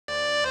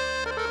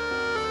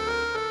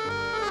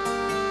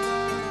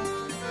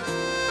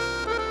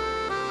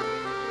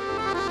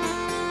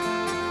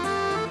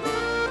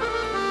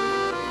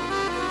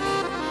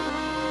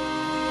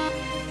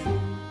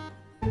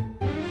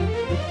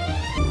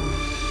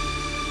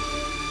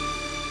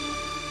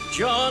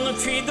جان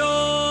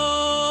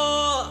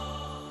فدا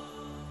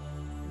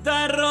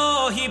در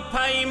راهی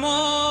پیمان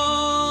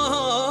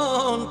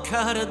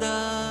کرده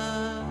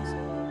است،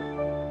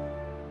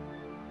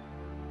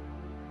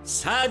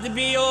 صد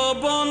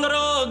بیابان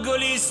را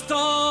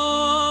گلستان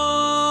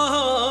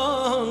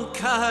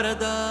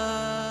کرده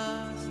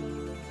است،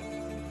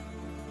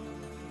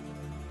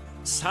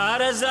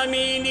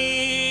 سرزمینی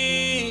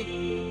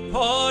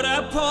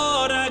پاره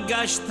پاره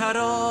گشته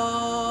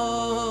را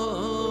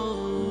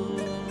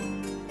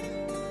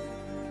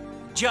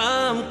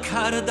جمع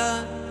کرده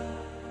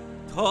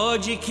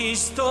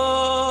تاجیکستان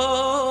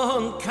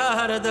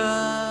کرده،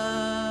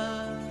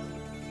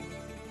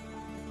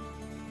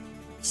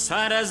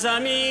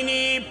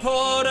 سرزمینی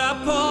پاره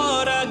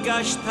پاره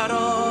گشته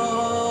را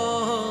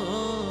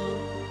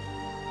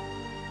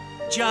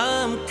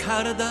جمع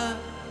کرده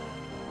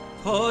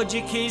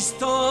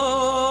تاجیکستان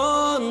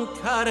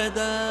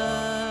کرده.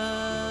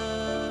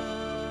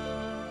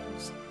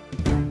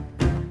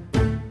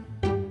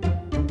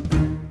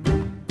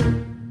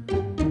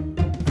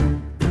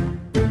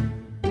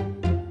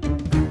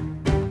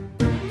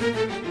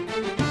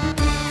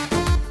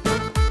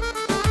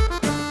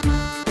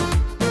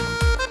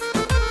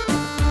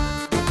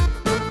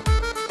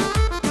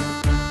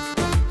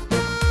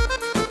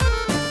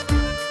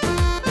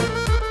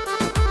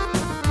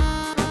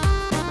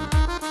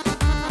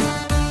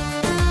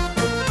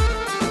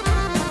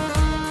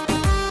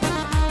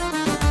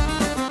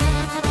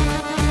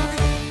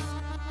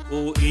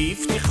 او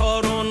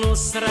افتخار و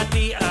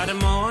نصرتی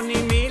ارمان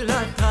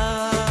ملت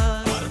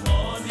است،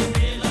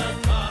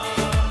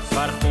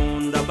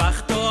 فرخنده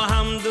بخت و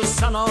حمد و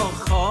ثنا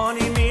خوان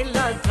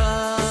ملت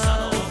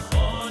است،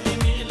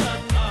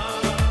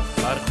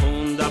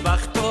 فرخنده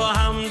بخت و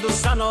حمد و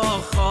ثنا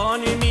خوان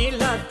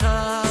ملت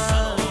است،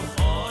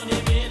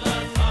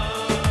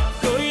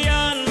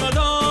 گویند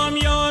مدام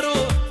یار و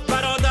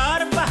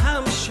برادر به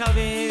هم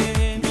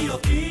شویم،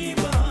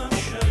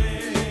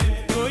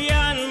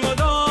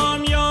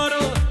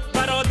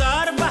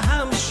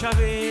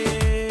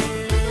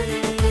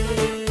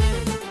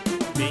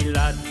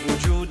 ملت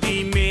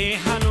وجودی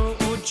میهن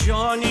و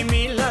جانی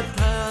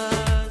ملت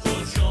است،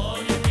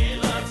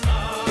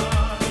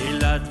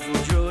 ملت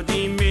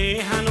وجودی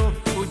میهن و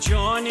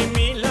جانی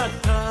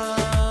ملت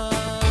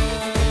است،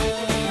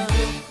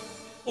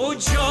 او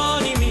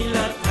جانی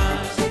ملت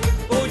است،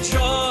 او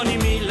جانی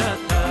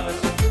ملت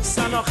است،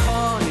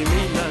 سناخانی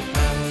ملت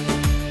است،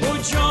 او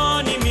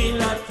جانی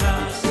ملت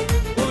است،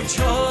 او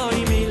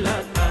جانی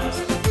ملت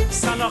است،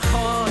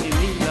 سناخانی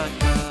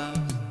ملت است.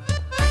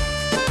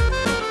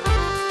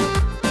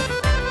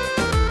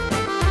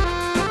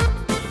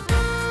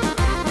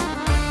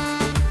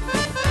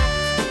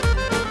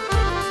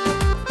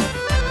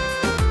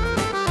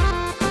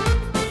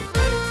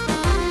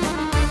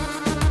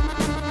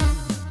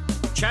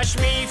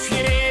 چشمی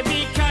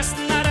فریبی کس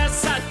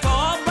نرسد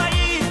تا به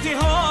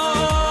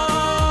اتحاد،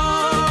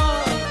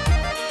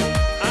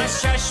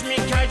 از چشمی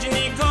کج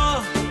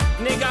نگاه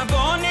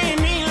نگهبان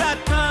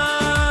ملت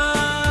است،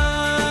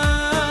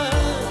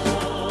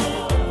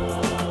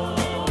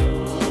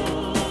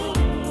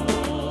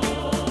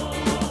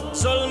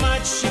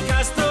 ظلمت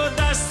شکست و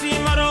دستی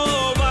مرا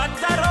و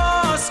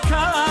دراز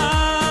کرد،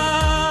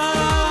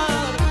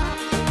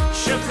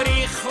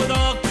 شکری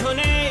خدا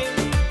کنه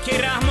که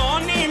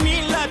رحمان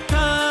ملت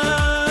است،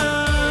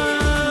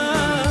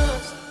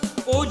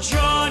 او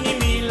جانی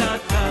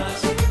ملت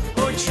است،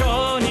 او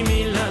جانی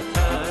ملت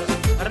است،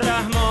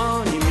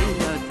 رحمانی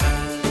ملت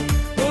است،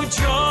 او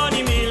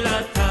جانی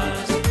ملت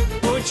است،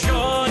 او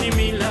جانی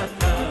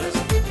ملت است،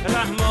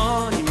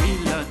 رحمانی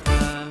ملت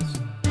است.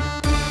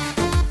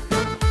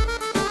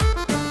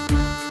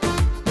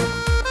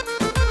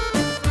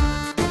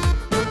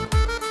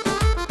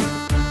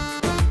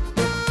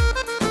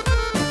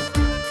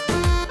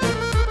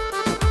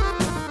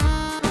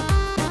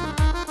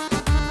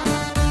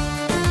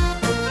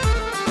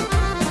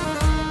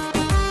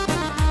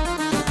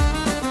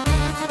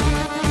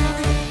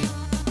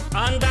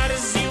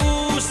 اندرزی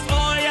اوست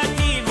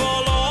آیتی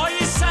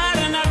والای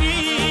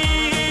سرنوشت،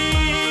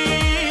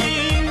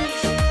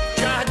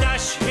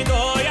 جهدش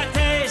هدایت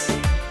است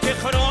که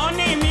قرآن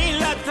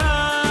ملت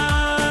است،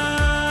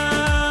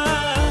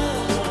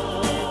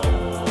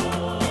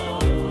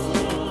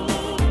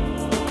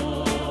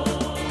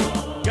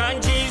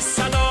 گنجی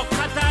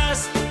صداقت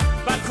است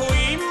و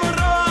کوی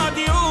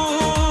مرادی او،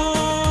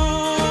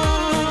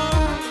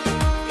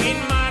 این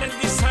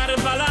مردی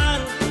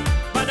سربلند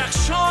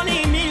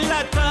بدخشانی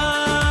ملت است،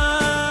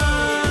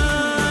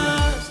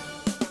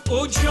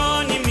 او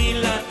جانی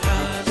ملت